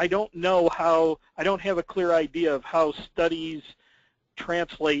 I don't know how, I don't have a clear idea of how studies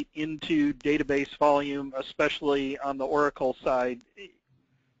translate into database volume, especially on the Oracle side.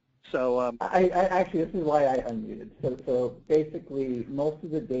 So I actually, this is why I unmuted. So basically, most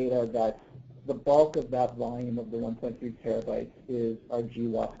of the data that the bulk of that volume of the 1.3 terabytes is our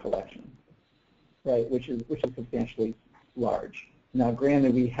GWAS collection, right? Which is substantially large. Now,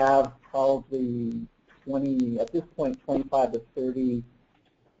 granted, we have probably 20 at this point, 25 to 30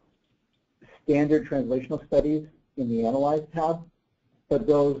 standard translational studies in the Analyze tab. But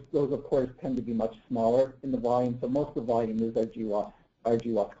those of course tend to be much smaller in the volume. So most of the volume is our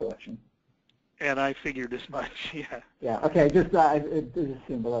GWAS collection. And I figured as much, yeah. Yeah. Okay. Just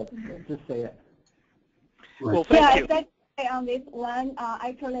assume, but just say it. Right. Well, thank you. Exactly. On this one,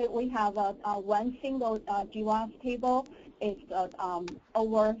 actually we have one single GWAS table. It's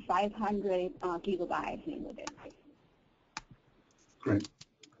over 500 gigabytes in the database. Great.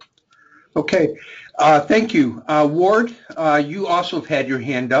 Okay, thank you. Ward, you also have had your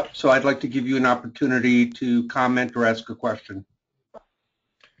hand up, so I'd like to give you an opportunity to comment or ask a question.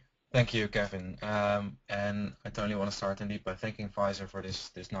 Thank you, Kevin. And I totally want to start indeed by thanking Pfizer for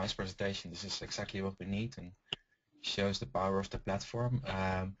this nice presentation. This is exactly what we need and shows the power of the platform.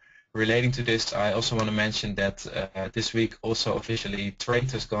 Relating to this, I also want to mention that this week also officially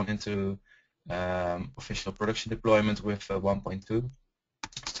Trade has gone into official production deployment with 1.2.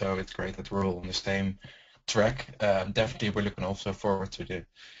 So it's great that we're all on the same track. Definitely we're looking also forward to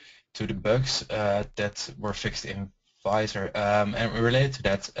the bugs that were fixed in Pfizer. And related to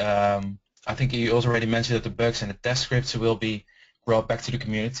that, I think you also already mentioned that the bugs and the test scripts will be brought back to the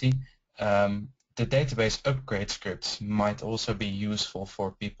community. The database upgrade scripts might also be useful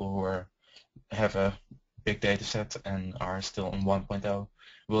for people who have a big data set and are still on 1.0.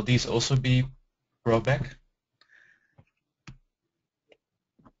 Will these also be brought back?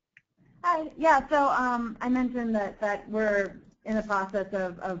 Hi. Yeah. So I mentioned that we're in the process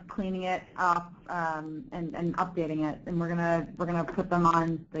of cleaning it up and updating it, and we're gonna put them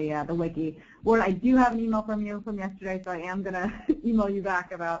on the wiki. Ward, I do have an email from you from yesterday, so I am gonna email you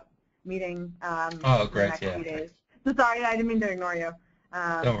back about meeting oh, great, the next few days. So sorry, I didn't mean to ignore you.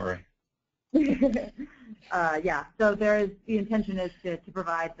 Don't worry. Yeah. So the intention is to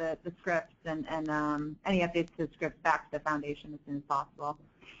provide the scripts and any updates to the scripts back to the foundation as soon as possible.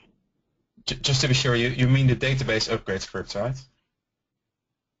 Just to be sure, you mean the database upgrade scripts, right?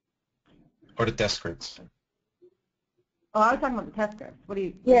 Or the test scripts? Oh, I was talking about the test scripts. What do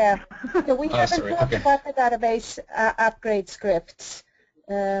you? Yeah. So we haven't talked okay. about the database upgrade scripts.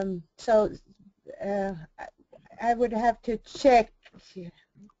 So I would have to check,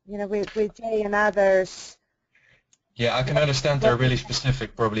 with Jay and others. Yeah, I can understand they're really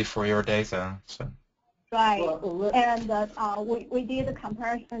specific, probably for your data. So. Right, and we did a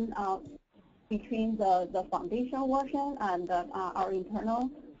comparison between the foundation version and our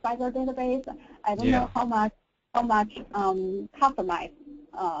internal Pfizer database. I don't know how much customized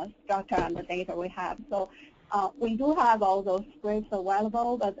structure and the data we have. So we do have all those scripts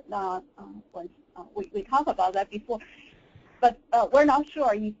available, but we talked about that before. But we're not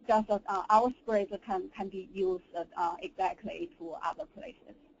sure if just our scripts can be used exactly to other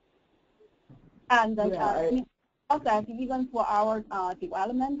places. And process, even for our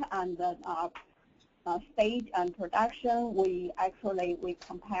development and stage and production, we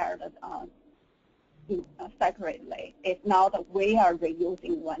compared separately. It's not that we are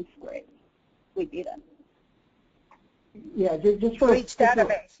reusing one script. We didn't. Yeah, just for each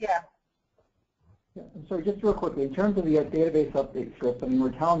database. Yeah. I'm sorry, just real quickly, in terms of the database update script, I mean,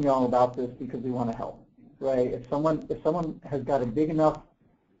 we're telling you all about this because we want to help, right? If someone has got a big enough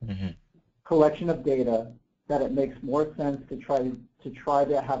collection of data that it makes more sense to try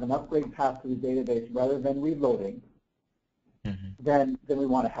to have an upgrade path to the database rather than reloading, then we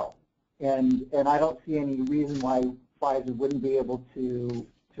want to help. And I don't see any reason why Pfizer wouldn't be able to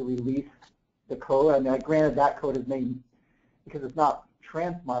release the code. I mean, granted that code is made because it's not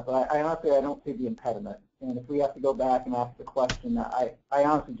Transmart, but I honestly don't see the impediment. And if we have to go back and ask the question, I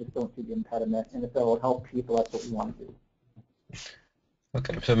honestly just don't see the impediment. And if that will help people, that's what we want to do.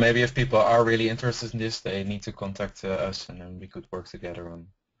 Okay, so maybe if people are really interested in this, they need to contact us, and then we could work together on.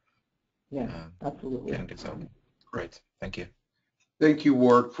 Absolutely. Getting this out. Great, thank you. Thank you,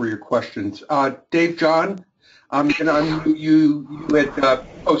 Ward, for your questions. Dave John, you had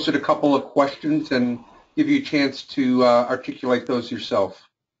posted a couple of questions, and give you a chance to articulate those yourself.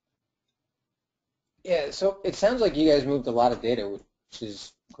 Yeah, so it sounds like you guys moved a lot of data, which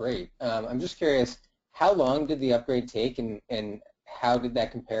is great. I'm just curious, how long did the upgrade take, and how did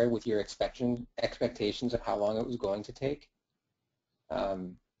that compare with your expectations of how long it was going to take?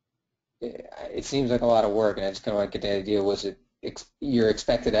 It seems like a lot of work, and I just kind of want to get the idea, was it your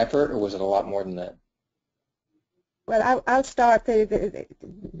expected effort, or was it a lot more than that? Well, I'll start from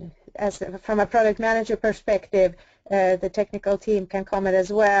a product manager perspective. The technical team can comment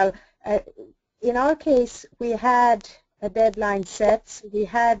as well. In our case, we had a deadline set. So we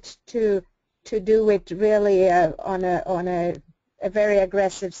had to do it really on a very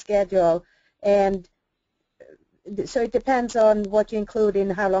aggressive schedule, and so it depends on what you include in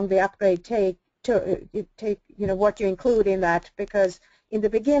how long the upgrade what you include in that, because in the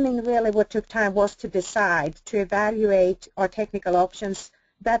beginning really what took time was to decide, to evaluate our technical options.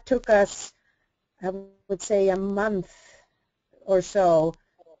 That took us, I would say, a month or so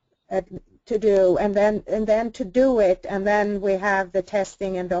to do, and then to do it, and then we have the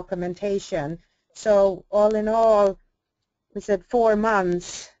testing and documentation. So all in all, we said 4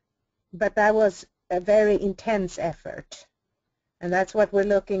 months, but that was a very intense effort. And that's what we're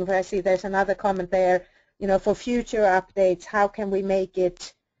looking for. I see there's another comment there, for future updates, how can we make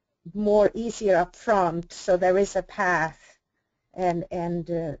it more easier up front so there is a path and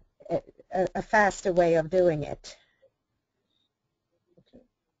a faster way of doing it.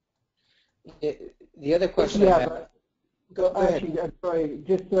 The other question I have... Actually, I'm sorry,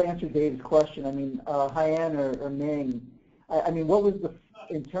 just to answer Dave's question, I mean, Haiyan or Ming, I mean, what was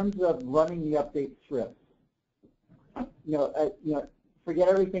in terms of running the update script, forget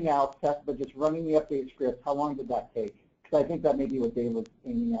everything else, but just running the update script, how long did that take? Because I think that may be what Dave was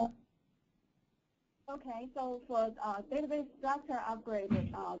aiming at. Okay, so for database structure upgrade,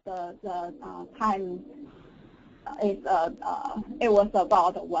 the time is it was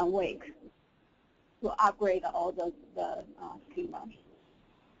about 1 week to upgrade all the schemas.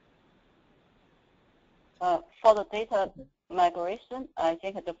 For the data migration, I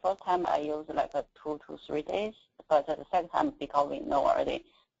think the first time I used like 2 to 3 days, but the second time, because we know already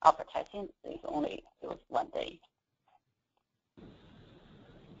after testing, it's only used 1 day.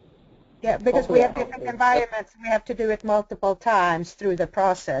 Yeah, because we have different environments, we have to do it multiple times through the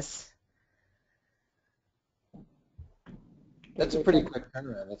process. That's a pretty quick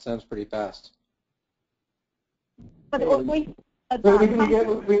turnaround. That sounds pretty fast. But it's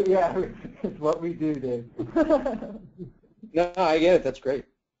what we do, Dave. No, I get it. That's great.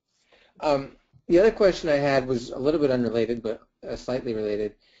 The other question I had was a little bit unrelated, but slightly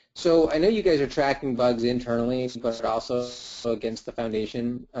related. So I know you guys are tracking bugs internally, but also against the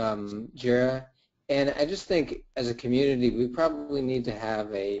Foundation JIRA. And I just think as a community, we probably need to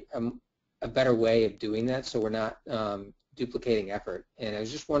have a better way of doing that so we're not duplicating effort. And I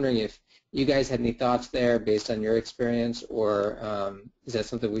was just wondering if you guys had any thoughts there based on your experience, or is that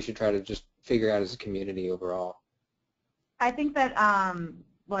something we should try to just figure out as a community overall? I think that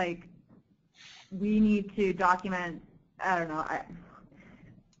like we need to document, I don't know,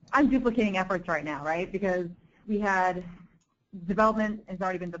 I'm duplicating efforts right now, right? Because we had development has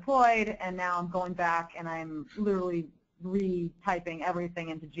already been deployed, and now I'm going back and I'm literally retyping everything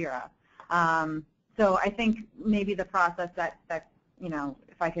into JIRA. So I think maybe the process that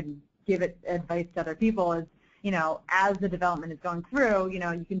if I could give it advice to other people is, as the development is going through, you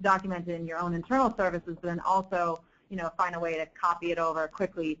can document it in your own internal services, but then also, find a way to copy it over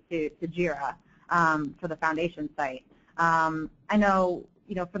quickly to JIRA for the Foundation site. I know,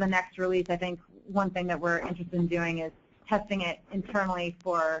 for the next release, I think one thing that we're interested in doing is testing it internally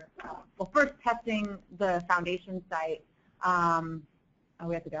for, well, first testing the Foundation site. Oh,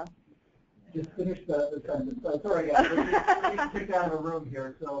 we have to go? Just finish the sentence. Sorry, guys. We're kicked out of a room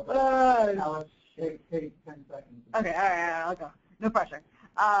here, so Alex, take 10 seconds. Okay, all right, I'll go. No pressure.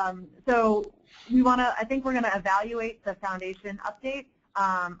 So we want to, I think we're going to evaluate the Foundation update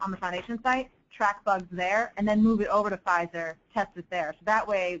on the Foundation site, track bugs there, and then move it over to Pfizer, test it there. So that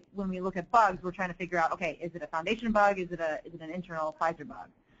way, when we look at bugs, we're trying to figure out, okay, is it a Foundation bug? Is it an internal Pfizer bug?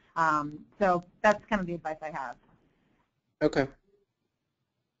 So that's kind of the advice I have. Okay.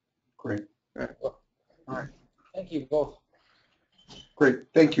 Great. All right. Well, all right. Thank you both. Great,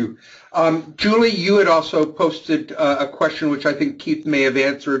 thank you. Julie, you had also posted a question which I think Keith may have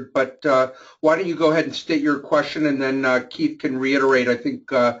answered, but why don't you go ahead and state your question, and then Keith can reiterate, I think,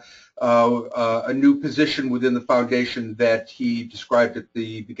 a new position within the Foundation that he described at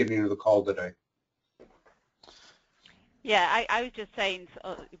the beginning of the call today. Yeah, I was just saying,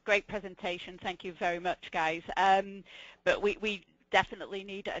 great presentation. Thank you very much, guys. But we definitely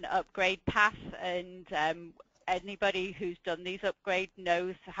need an upgrade path, and anybody who's done these upgrades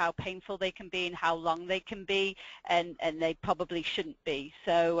knows how painful they can be and how long they can be, and they probably shouldn't be.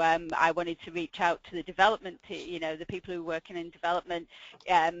 So I wanted to reach out to the development, the people who are working in development.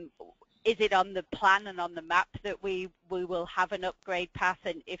 Is it on the plan and on the map that we will have an upgrade path,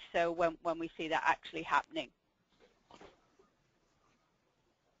 and if so, when we see that actually happening?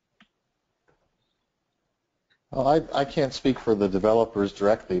 Well, I can't speak for the developers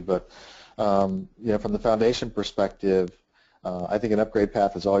directly, but from the Foundation perspective, I think an upgrade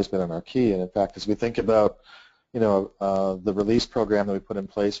path has always been on our key. And in fact, as we think about, the release program that we put in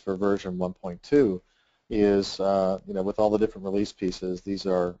place for version 1.2 is, with all the different release pieces, these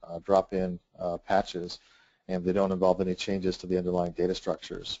are drop-in patches, and they don't involve any changes to the underlying data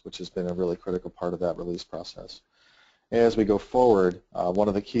structures, which has been a really critical part of that release process. As we go forward, one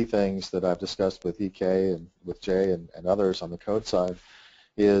of the key things that I've discussed with EK and with Jay and others on the code side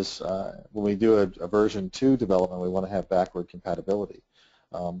is when we do a version 2 development, we want to have backward compatibility.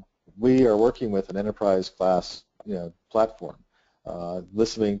 We are working with an enterprise class platform.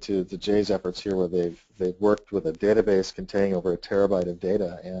 Listening to Jay's efforts here, where they've worked with a database containing over 1 terabyte of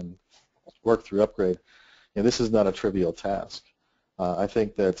data and worked through upgrade, this is not a trivial task. I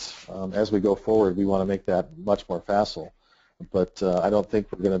think that as we go forward, we want to make that much more facile. But I don't think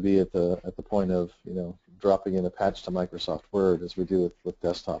we're going to be at the point of dropping in a patch to Microsoft Word as we do with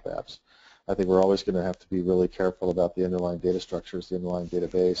desktop apps. I think we're always going to have to be really careful about the underlying data structures, the underlying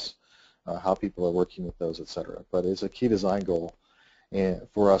database, how people are working with those, et cetera. But it's a key design goal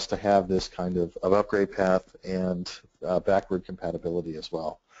for us to have this kind of upgrade path and backward compatibility as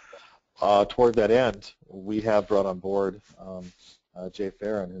well. Toward that end, we have brought on board Jay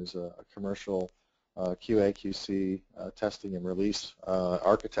Farron, who's a commercial QA, QC testing and release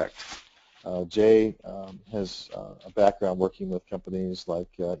architect. Jay has a background working with companies like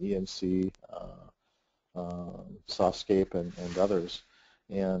EMC, Softscape, and others,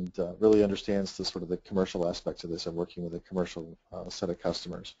 and really understands the sort of the commercial aspects of this and working with a commercial set of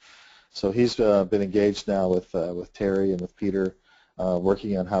customers. So he's been engaged now with Terry and with Peter,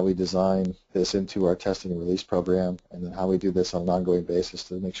 working on how we design this into our testing and release program, and then how we do this on an ongoing basis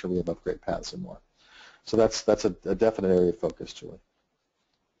to make sure we have upgrade paths and more. So that's a definite area of focus, Julie.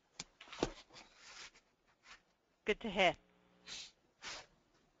 Good to hear.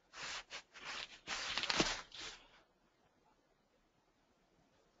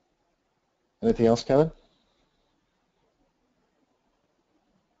 Anything else, Kevin?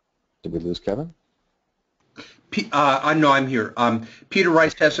 Did we lose Kevin? No, I'm here. Peter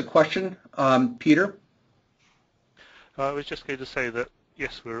Rice has a question. Peter? I was just going to say that,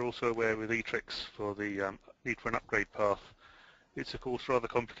 yes, we're also aware with Etrix for the need for an upgrade path. It's, of course, rather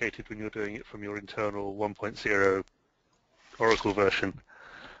complicated when you're doing it from your internal 1.0 Oracle version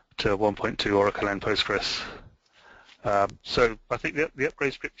to 1.2 Oracle and Postgres. So I think the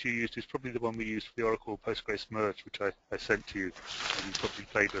upgrade script you used is probably the one we used for the Oracle Postgres merge, which I sent to you, and you probably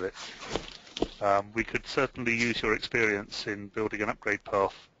played with it. We could certainly use your experience in building an upgrade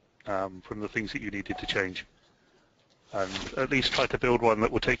path from the things that you needed to change, and at least try to build one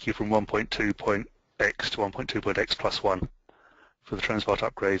that will take you from 1.2.x to 1.2.x plus 1 for the Transmart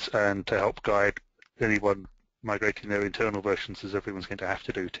upgrades, and to help guide anyone migrating their internal versions, as everyone's going to have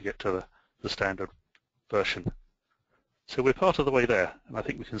to do to get to the standard version. So we're part of the way there, and I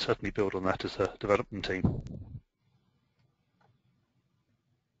think we can certainly build on that as a development team.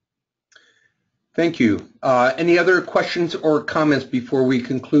 Thank you. Any other questions or comments before we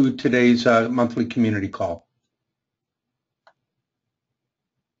conclude today's monthly community call?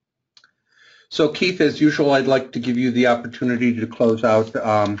 So Keith, as usual, I'd like to give you the opportunity to close out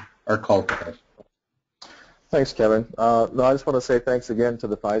our call today. Thanks, Kevin. No, I just want to say thanks again to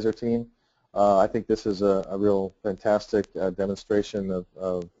the Pfizer team. I think this is a real fantastic demonstration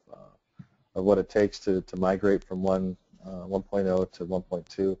of what it takes to migrate from 1.0 to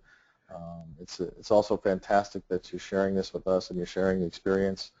 1.2. It's also fantastic that you're sharing this with us and you're sharing the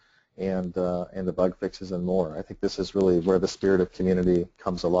experience and the bug fixes and more. I think this is really where the spirit of community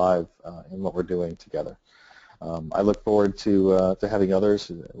comes alive in what we're doing together. I look forward to having others.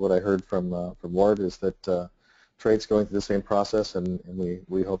 What I heard from Ward is that Trade's going through the same process, and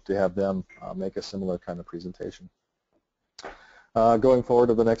we hope to have them make a similar kind of presentation. Going forward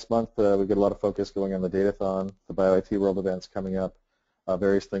over the next month, we've got a lot of focus going on the Datathon, the BioIT World events coming up,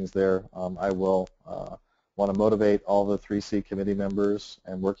 various things there. I will want to motivate all the 3C committee members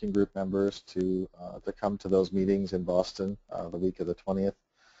and working group members to come to those meetings in Boston the week of the 20th.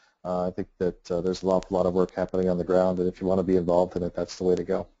 I think that there's a lot of work happening on the ground, and if you want to be involved in it, that's the way to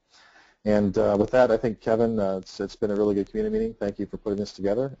go. And with that, I think, Kevin, it's been a really good community meeting. Thank you for putting this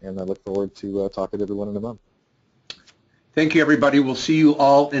together, and I look forward to talking to everyone in a month. Thank you, everybody. We'll see you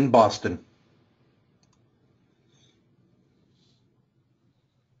all in Boston.